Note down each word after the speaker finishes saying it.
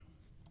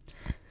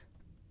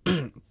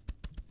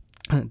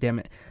Damn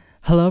it.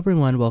 Hello,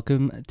 everyone.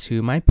 Welcome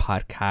to my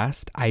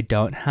podcast. I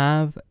don't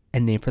have a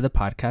name for the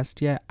podcast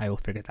yet. I will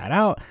figure that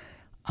out.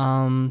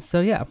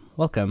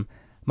 Welcome.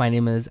 My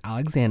name is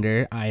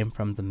Alexander. I am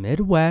from the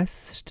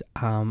Midwest.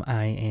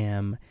 I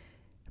am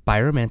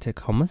biromantic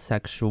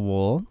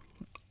homosexual.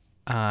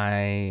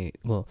 I'm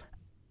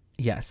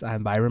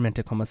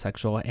biromantic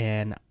homosexual,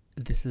 and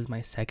this is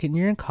my second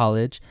year in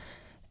college.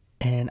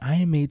 And I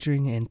am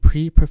majoring in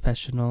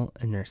pre-professional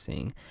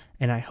nursing,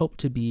 and I hope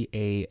to be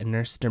a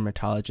nurse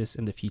dermatologist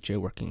in the future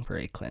working for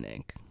a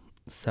clinic.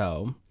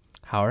 So,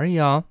 how are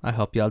y'all? I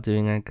hope y'all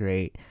doing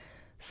great.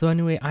 So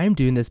anyway, I'm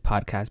doing this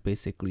podcast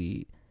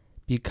basically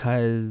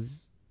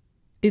because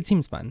it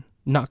seems fun.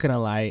 Not gonna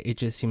lie, it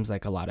just seems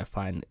like a lot of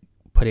fun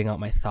putting out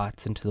my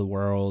thoughts into the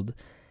world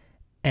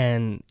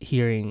and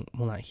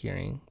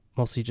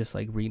mostly just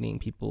like reading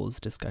people's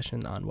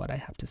discussion on what I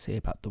have to say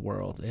about the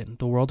world and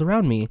the world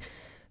around me.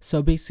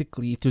 So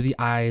basically, through the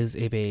eyes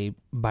of a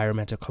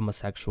biromantic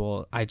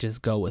homosexual, I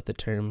just go with the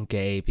term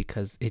gay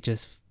because it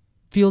just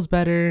feels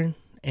better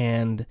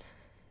and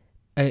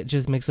it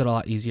just makes it a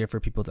lot easier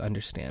for people to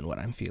understand what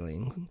I'm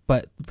feeling.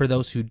 But for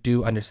those who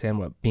do understand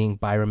what being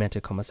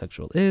biromantic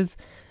homosexual is,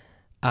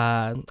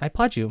 I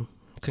applaud you.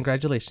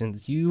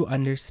 Congratulations. You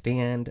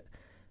understand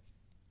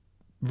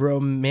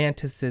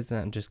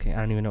romanticism. I'm just kidding. I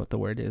don't even know what the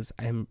word is.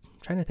 I'm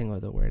trying to think of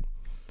the word.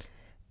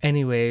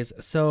 Anyways,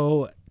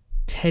 so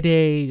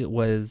today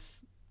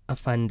was a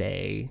fun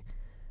day.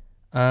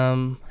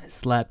 I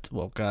slept,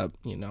 woke up,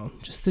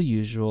 just the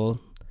usual.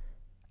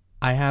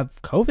 I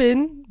have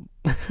COVID.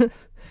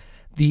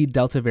 The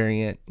Delta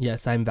variant.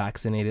 Yes, I'm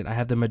vaccinated. I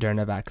have the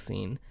Moderna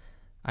vaccine.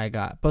 I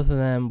got both of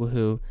them,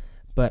 woohoo.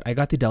 But I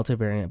got the Delta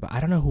variant, but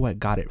I don't know who I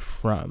got it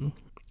from.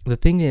 The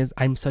thing is,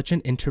 I'm such an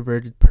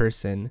introverted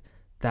person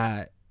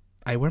that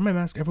I wear my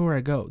mask everywhere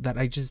I go, that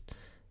I just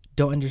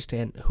don't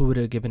understand who would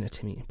have given it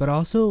to me. But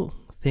also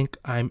think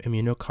I'm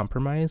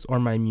immunocompromised, or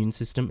my immune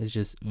system is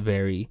just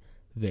very,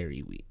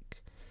 very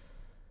weak.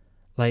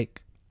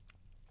 Like,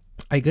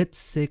 I get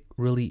sick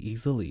really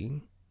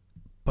easily,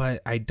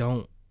 but I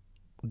don't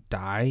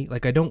die.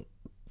 Like, I don't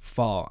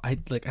fall. I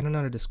don't know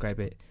how to describe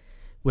it.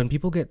 When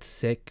people get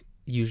sick,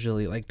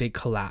 usually like they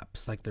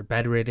collapse, like they're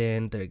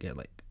bedridden, they get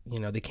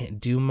they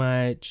can't do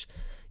much.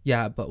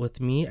 Yeah, but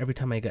with me, every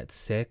time I get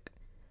sick,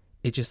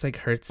 it just like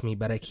hurts me,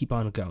 but I keep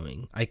on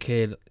going. I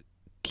could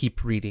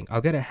keep reading.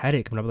 I'll get a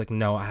headache, but I'm like,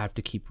 no, I have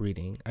to keep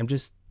reading. I'm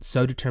just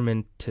so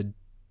determined to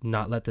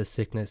not let the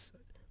sickness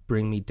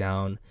bring me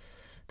down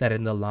that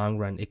in the long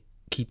run, it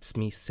keeps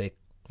me sick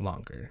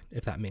longer,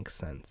 if that makes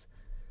sense.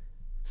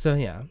 So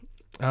yeah,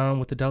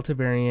 with the Delta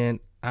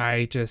variant,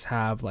 I just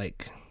have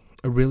like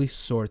a really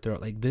sore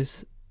throat. Like,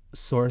 this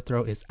sore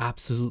throat is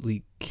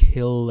absolutely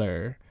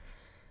killer.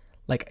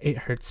 Like, it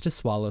hurts to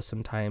swallow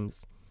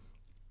sometimes.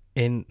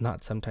 And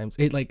not sometimes,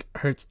 it like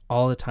hurts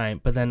all the time,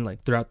 but then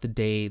like throughout the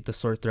day the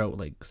sore throat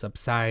like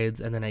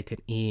subsides, and then I can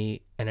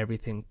eat and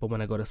everything. But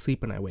when I go to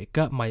sleep and I wake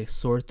up, my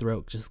sore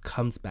throat just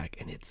comes back,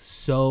 and it's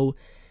so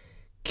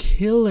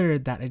killer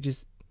that I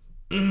just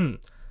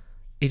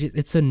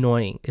it's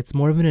annoying. It's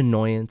more of an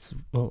annoyance.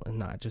 Well,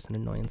 not just an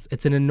annoyance,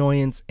 it's an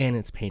annoyance, and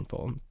it's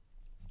painful.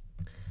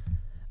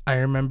 I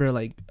remember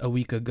like a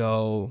week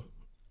ago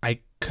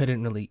I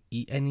couldn't really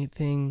eat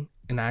anything,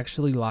 and I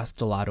actually lost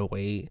a lot of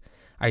weight.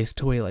 I used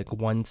to weigh like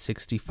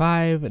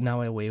 165, and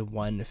now I weigh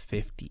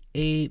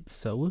 158.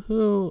 So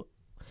woohoo.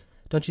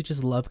 Don't you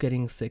just love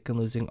getting sick and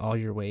losing all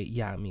your weight?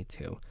 Yeah, me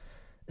too.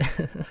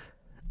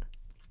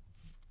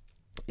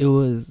 It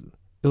was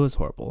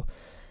horrible.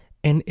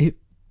 And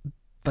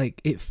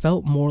it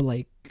felt more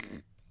like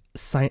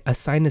a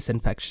sinus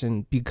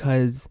infection,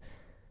 because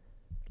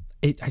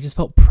I just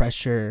felt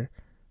pressure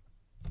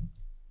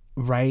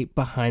right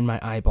behind my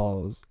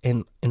eyeballs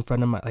and in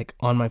front of my, like,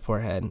 on my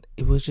forehead.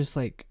 It was just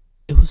like,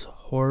 it was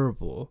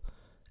horrible.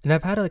 And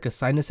I've had like a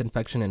sinus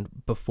infection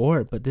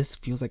before, but this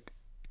feels like,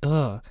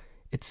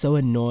 it's so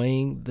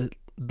annoying.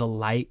 The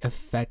light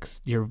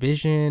affects your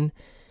vision.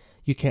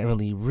 You can't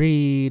really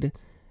read.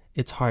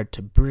 It's hard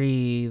to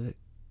breathe.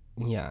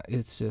 Yeah,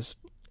 it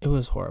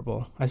was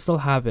horrible. I still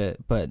have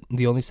it, but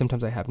the only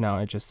symptoms I have now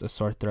are just a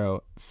sore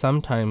throat.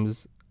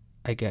 Sometimes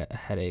I get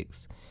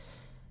headaches,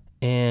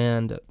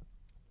 and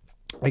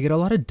I get a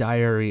lot of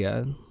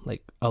diarrhea,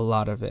 like a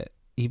lot of it,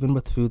 even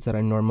with foods that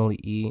I normally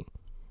eat.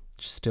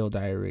 Still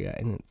diarrhea,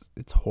 and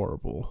it's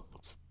horrible.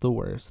 It's the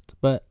worst.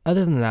 But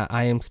other than that,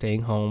 I am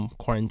staying home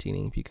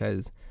quarantining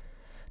because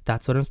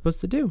that's what I'm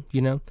supposed to do.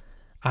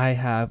 I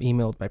have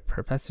emailed my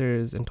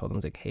professors and told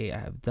them, like, hey, I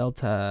have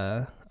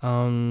Delta,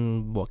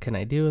 what can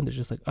I do? And they're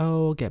just like,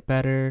 oh, get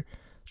better,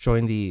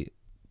 join the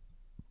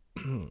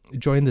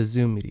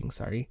Zoom meeting,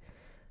 to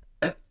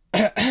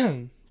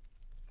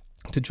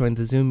join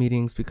the Zoom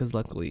meetings, because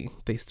luckily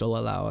they still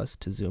allow us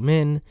to Zoom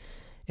in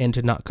and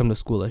to not come to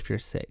school if you're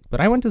sick. But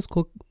I went to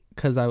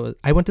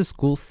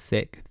school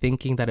sick,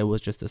 thinking that it was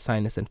just a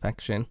sinus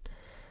infection.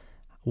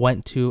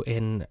 Went to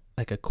a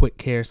quick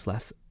care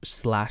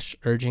slash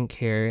urgent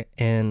care,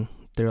 and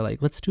they're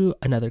like, let's do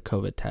another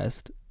COVID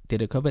test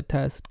did a COVID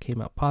test,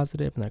 came out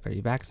positive, and like, are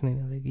you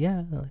vaccinated? Like,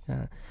 yeah.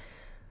 Like,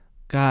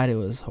 God, it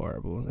was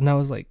horrible. And I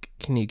was like,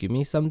 can you give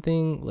me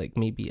something? Like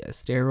maybe a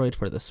steroid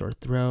for the sore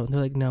throat? And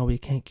they're like, no, we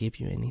can't give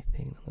you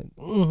anything. I'm like,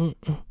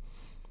 mm-hmm.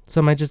 So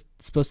am I just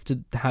supposed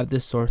to have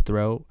this sore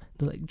throat?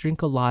 They're like,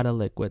 drink a lot of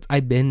liquids.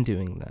 I've been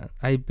doing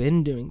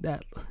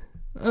that.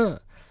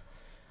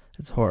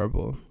 It's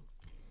horrible.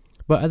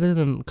 But other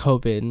than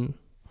COVID,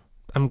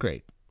 I'm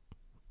great.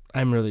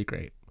 I'm really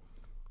great.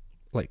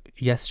 Like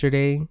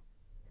yesterday,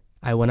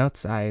 I went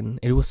outside.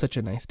 It was such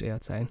a nice day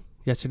outside.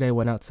 Yesterday, I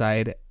went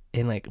outside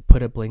and like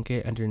put a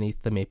blanket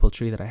underneath the maple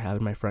tree that I have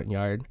in my front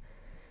yard.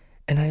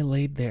 And I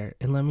laid there.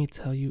 And let me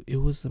tell you, it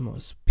was the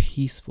most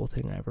peaceful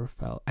thing I ever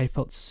felt. I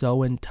felt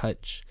so in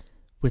touch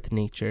with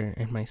nature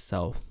and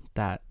myself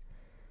that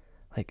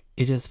like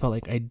it just felt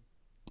like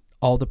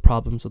all the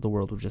problems of the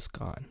world were just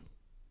gone.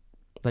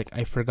 Like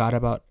I forgot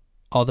about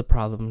all the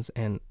problems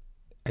and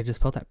I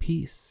just felt at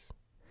peace.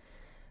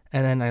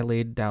 And then I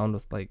laid down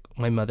with like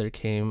my mother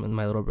came and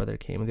my little brother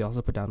came and they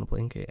also put down a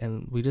blanket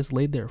and we just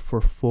laid there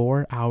for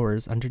 4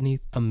 hours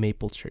underneath a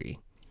maple tree.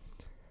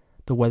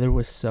 The weather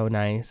was so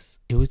nice.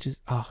 It was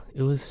just,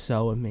 it was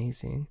so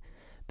amazing.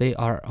 They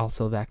are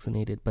also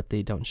vaccinated, but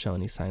they don't show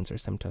any signs or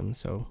symptoms.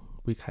 So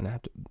we kind of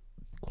have to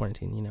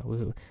quarantine,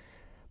 woohoo.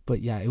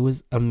 But yeah, it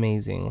was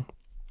amazing.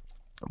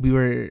 We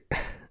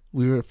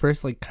were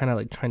first like kind of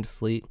like trying to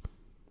sleep,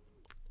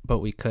 but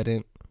we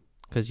couldn't.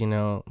 Because,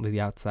 the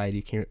outside,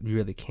 you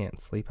really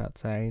can't sleep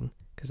outside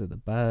because of the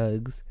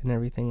bugs and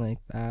everything like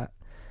that.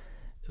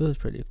 It was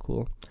pretty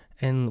cool.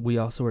 And we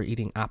also were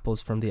eating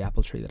apples from the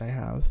apple tree that I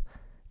have.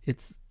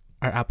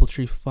 Our apple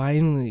tree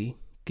finally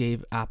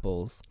gave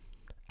apples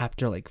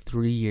after like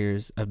 3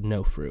 years of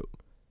no fruit.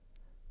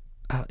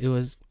 It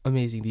was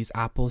amazing. These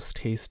apples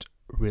taste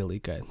really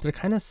good. They're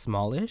kind of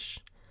smallish,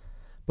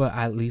 but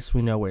at least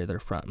we know where they're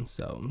from.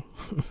 So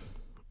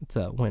it's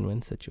a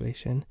win-win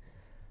situation.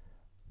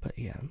 But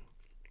yeah.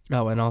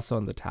 Oh, and also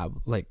on the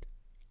like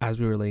as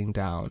we were laying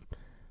down,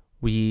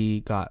 we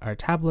got our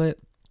tablet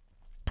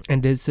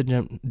and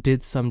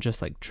did some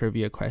just like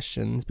trivia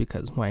questions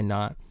because why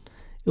not?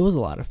 It was a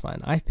lot of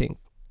fun. I think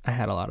I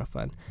had a lot of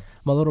fun.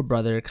 My little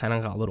brother kind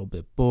of got a little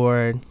bit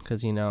bored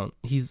because,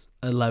 he's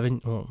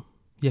 11. Oh,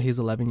 yeah, he's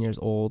 11 years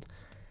old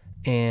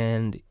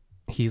and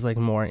he's like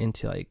more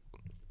into like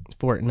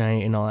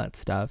Fortnite and all that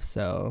stuff.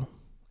 So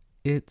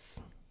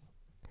it's,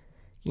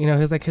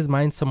 his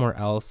mind's somewhere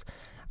else.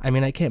 I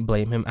mean, I can't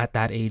blame him. At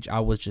that age, I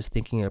was just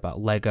thinking about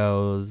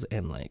Legos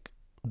and like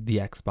the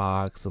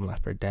Xbox and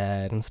Left 4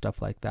 Dead and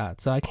stuff like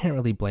that. So I can't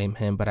really blame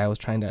him, but I was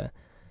trying to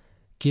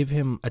give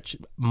him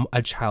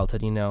a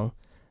childhood,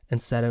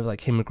 instead of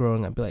like him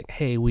growing up, be like,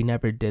 hey, we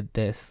never did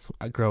this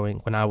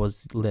when I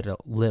was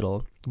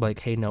little. But like,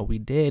 hey, no, we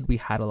did. We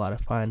had a lot of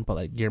fun, but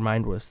like your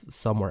mind was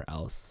somewhere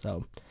else.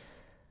 So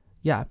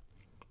yeah.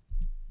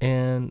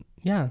 And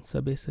yeah, so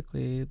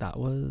basically that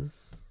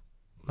was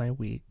my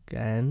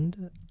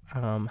weekend.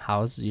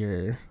 How's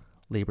your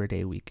Labor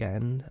Day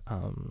weekend?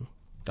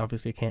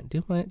 Obviously I can't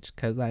do much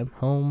because I'm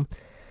home,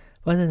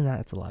 but other than that,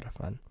 it's a lot of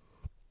fun.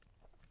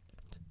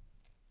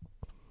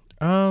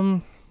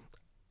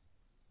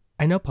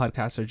 I know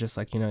podcasts are just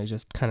like, you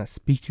just kind of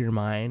speak your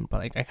mind, but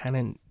like I kind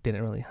of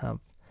didn't really have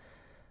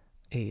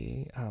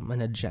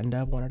an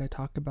agenda of what I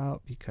talked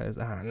about because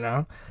I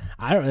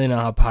don't really know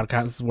how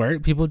podcasts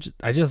work.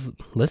 I just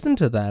listen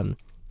to them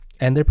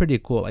and they're pretty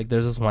cool. Like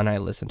there's this one I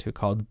listened to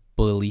called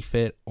Believe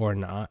It or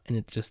Not, and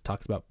it just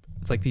talks about,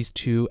 it's like these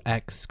two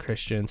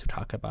ex-Christians who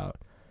talk about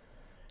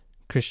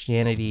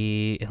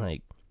Christianity and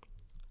like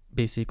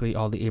basically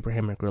all the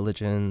Abrahamic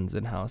religions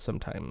and how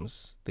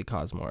sometimes they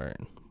cause more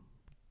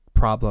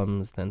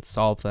problems than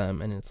solve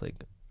them. And it's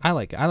like I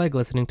like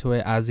listening to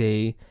it as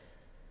I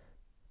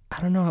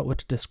don't know what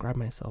to describe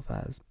myself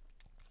as.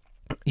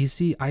 You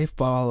see, I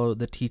follow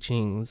the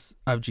teachings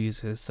of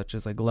Jesus, such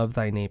as like love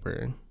thy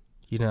neighbor.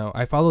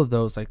 I follow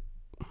those like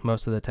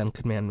most of the 10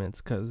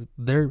 commandments because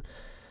they're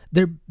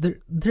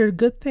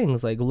good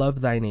things. Like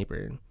love thy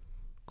neighbor,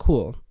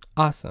 cool,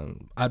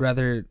 awesome. I'd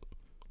rather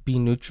be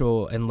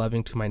neutral and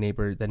loving to my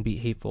neighbor than be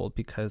hateful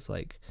because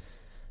like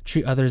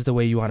treat others the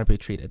way you want to be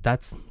treated.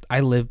 I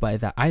live by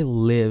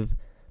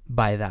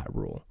that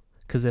rule.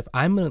 Because if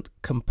I'm a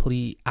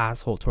complete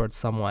asshole towards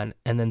someone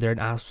and then they're an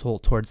asshole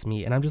towards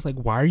me and I'm just like,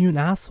 why are you an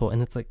asshole?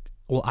 And it's like,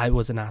 well, I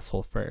was an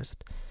asshole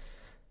first.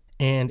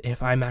 And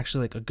if I'm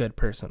actually like a good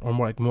person or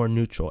more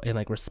neutral and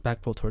like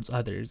respectful towards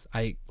others,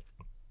 I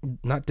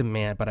not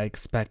demand, but I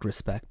expect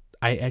respect.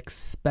 I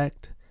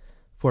expect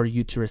for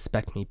you to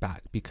respect me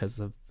back because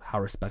of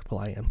how respectful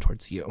I am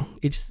towards you.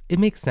 It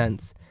makes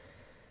sense.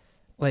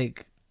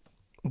 Like,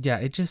 yeah,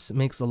 it just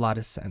makes a lot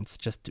of sense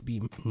just to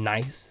be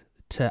nice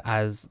to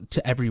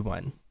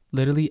everyone.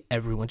 Literally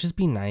everyone. Just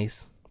be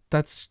nice.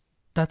 That's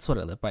what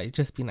I live by.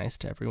 Just be nice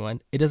to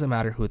everyone. It doesn't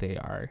matter who they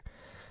are.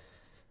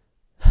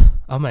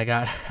 Oh my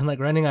God, I'm like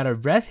running out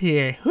of breath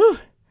here. Whew.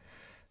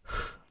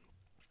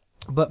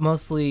 But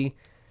mostly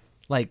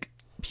like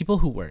people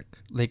who work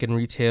like in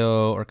retail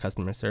or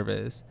customer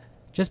service,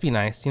 just be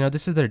nice.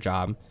 This is their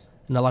job.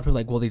 And a lot of people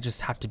are like, well, they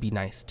just have to be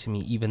nice to me.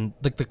 Even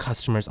like the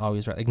customer's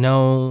always right. Like,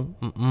 no,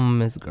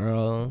 Miss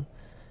Girl,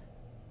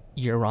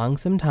 you're wrong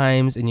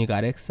sometimes, and you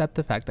gotta accept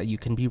the fact that you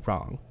can be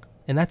wrong.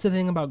 And that's the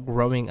thing about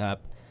growing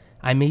up.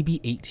 I may be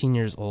 18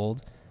 years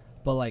old,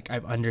 but like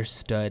I've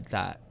understood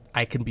that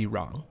I can be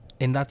wrong.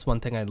 And that's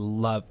one thing I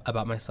love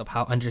about myself,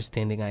 how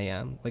understanding I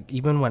am. Like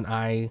even when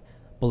I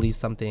believe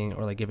something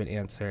or like give an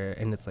answer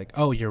and it's like,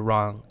 oh, you're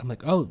wrong. I'm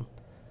like, oh,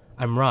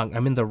 I'm wrong.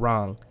 I'm in the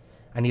wrong.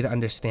 I need to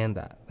understand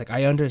that. Like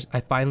I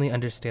finally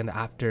understand that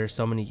after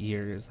so many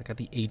years, like at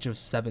the age of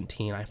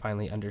 17, I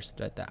finally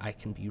understood that I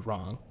can be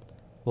wrong.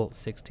 Well,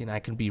 16, I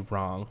can be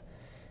wrong.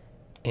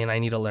 And I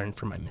need to learn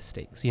from my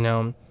mistakes, you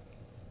know?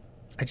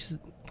 I just,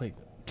 like,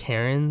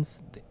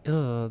 Karens,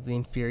 they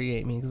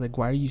infuriate me. Because, like,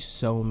 why are you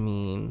so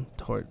mean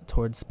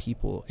towards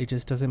people? It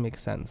just doesn't make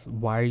sense.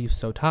 Why are you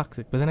so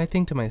toxic? But then I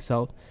think to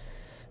myself,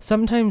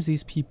 sometimes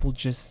these people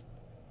just,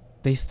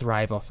 they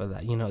thrive off of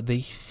that, you know? They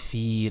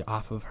feed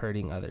off of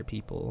hurting other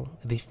people.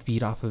 They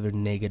feed off of their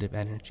negative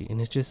energy. And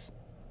it's just,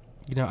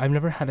 you know, I've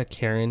never had a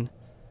Karen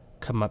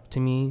come up to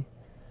me.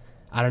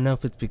 I don't know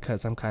if it's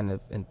because I'm kind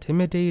of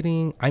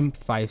intimidating. I'm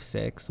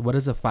 5'6". What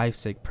is a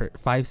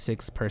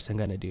 5'6" person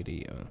gonna do to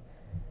you?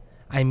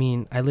 I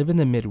mean, I live in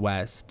the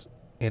Midwest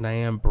and I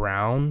am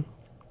brown.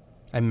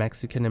 I'm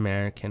Mexican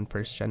American,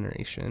 first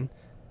generation.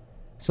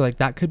 So like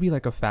that could be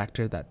like a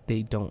factor that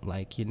they don't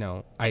like, you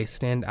know. I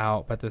stand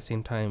out, but at the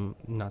same time,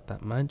 not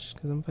that much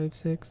because I'm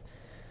 5'6".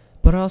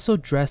 But I also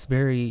dress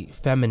very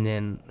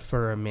feminine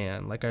for a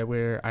man. Like I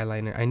wear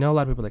eyeliner. I know a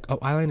lot of people are like, oh,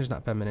 eyeliner's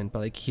not feminine, but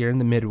like here in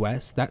the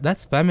Midwest,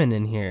 that's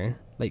feminine here.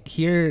 Like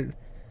here,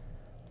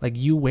 like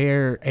you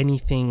wear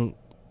anything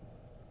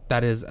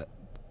that is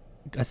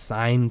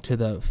assigned to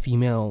the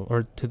female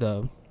or to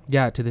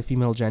the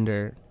female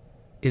gender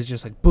is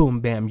just like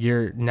boom, bam,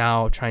 you're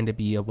now trying to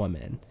be a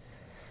woman.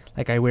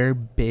 Like I wear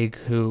big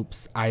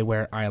hoops, I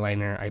wear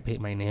eyeliner, I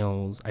paint my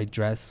nails, I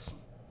dress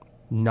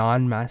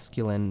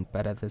non-masculine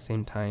but at the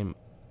same time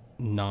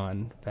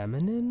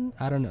non-feminine.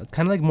 I don't know, it's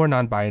kind of like more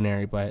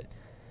non-binary, but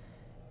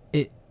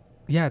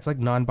it's like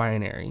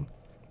non-binary.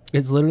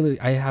 It's literally,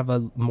 I have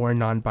a more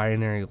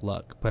non-binary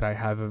look, but I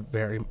have a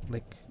very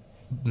like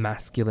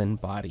masculine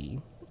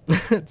body.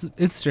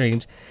 It's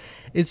strange,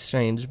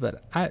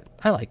 but I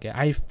like it.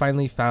 I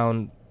finally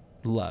found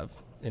love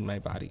in my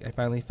body. I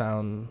finally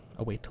found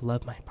a way to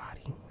love my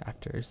body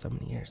after so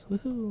many years.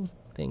 Woohoo,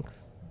 thanks.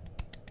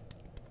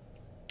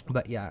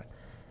 But yeah,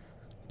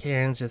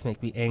 Karens just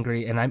make me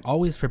angry, and I'm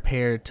always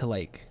prepared to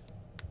like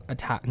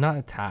not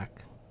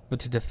attack, but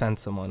to defend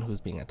someone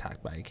who's being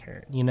attacked by a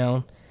Karen, you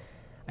know?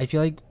 I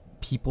feel like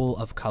people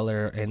of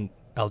color and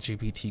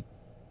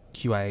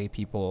LGBTQIA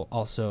people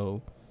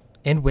also,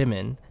 and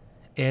women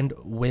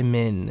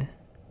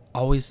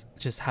always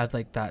just have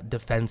like that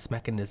defense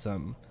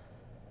mechanism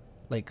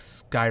like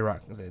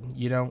skyrocketed,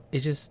 you know?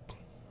 It just,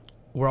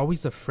 we're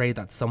always afraid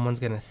that someone's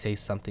gonna say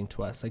something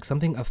to us, like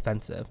something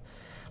offensive.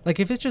 Like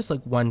if it's just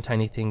like one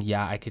tiny thing,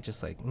 yeah, I could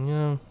just like,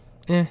 you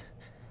know,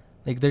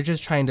 like they're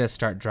just trying to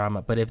start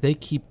drama. But if they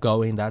keep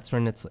going, that's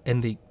when it's,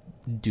 and they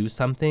do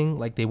something,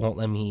 like they won't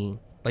let me,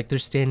 like they're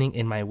standing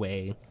in my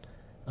way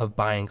of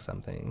buying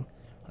something,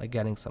 like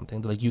getting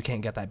something. They're like, you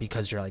can't get that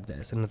because you're like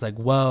this. And it's like,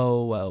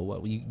 whoa,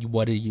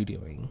 what are you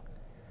doing?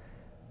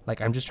 Like,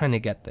 I'm just trying to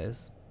get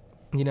this.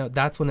 You know,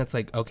 that's when it's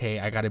like, okay,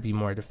 I gotta be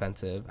more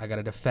defensive. I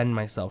gotta defend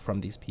myself from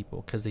these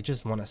people because they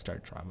just want to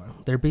start drama.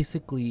 They're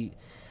basically,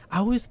 I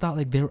always thought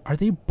like, are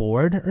they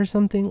bored or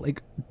something?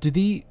 Like,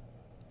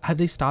 have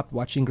they stopped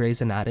watching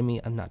Grey's Anatomy?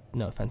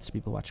 No offense to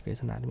people who watch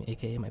Grey's Anatomy,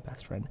 aka my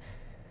best friend.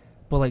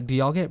 But like,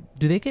 do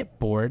they get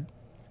bored?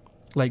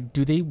 Like,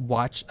 do they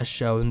watch a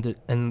show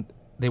and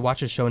they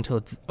watch a show until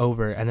it's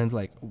over and then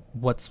like,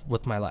 what's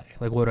with my life?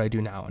 Like, what do I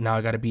do now? Now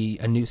I gotta be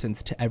a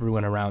nuisance to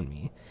everyone around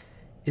me.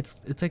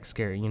 It's like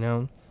scary, you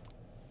know?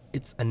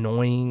 It's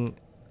annoying.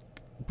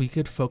 We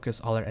could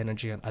focus all our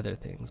energy on other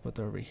things, but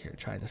they're over here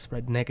trying to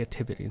spread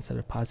negativity instead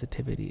of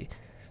positivity.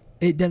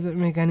 It doesn't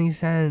make any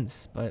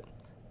sense, but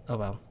oh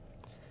well.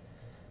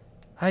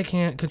 I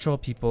can't control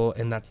people,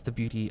 and that's the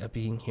beauty of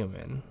being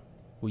human.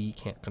 We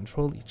can't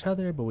control each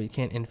other, but we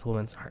can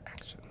influence our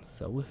actions.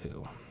 So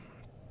woohoo.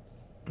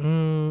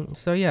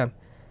 So yeah,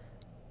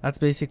 that's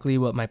basically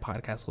what my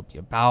podcast will be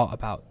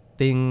about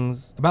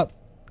things, about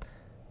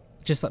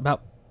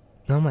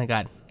oh my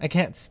god, I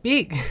can't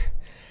speak.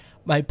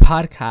 My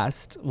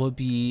podcast will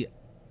be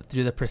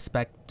through the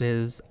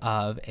perspectives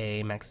of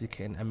a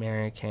Mexican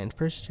American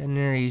first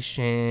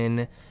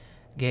generation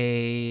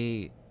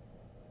gay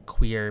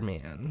queer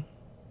man.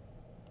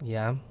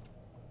 Yeah,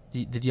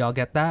 did y'all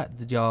get that?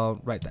 Did y'all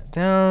write that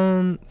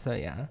down? So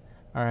yeah,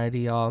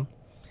 alrighty y'all,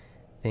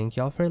 thank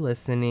y'all for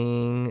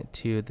listening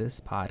to this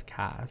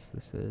podcast.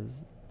 This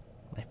is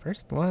my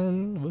first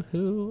one.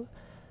 Woohoo.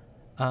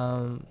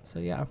 So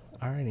yeah,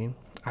 alrighty,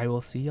 I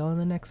will see y'all in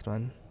the next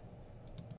one.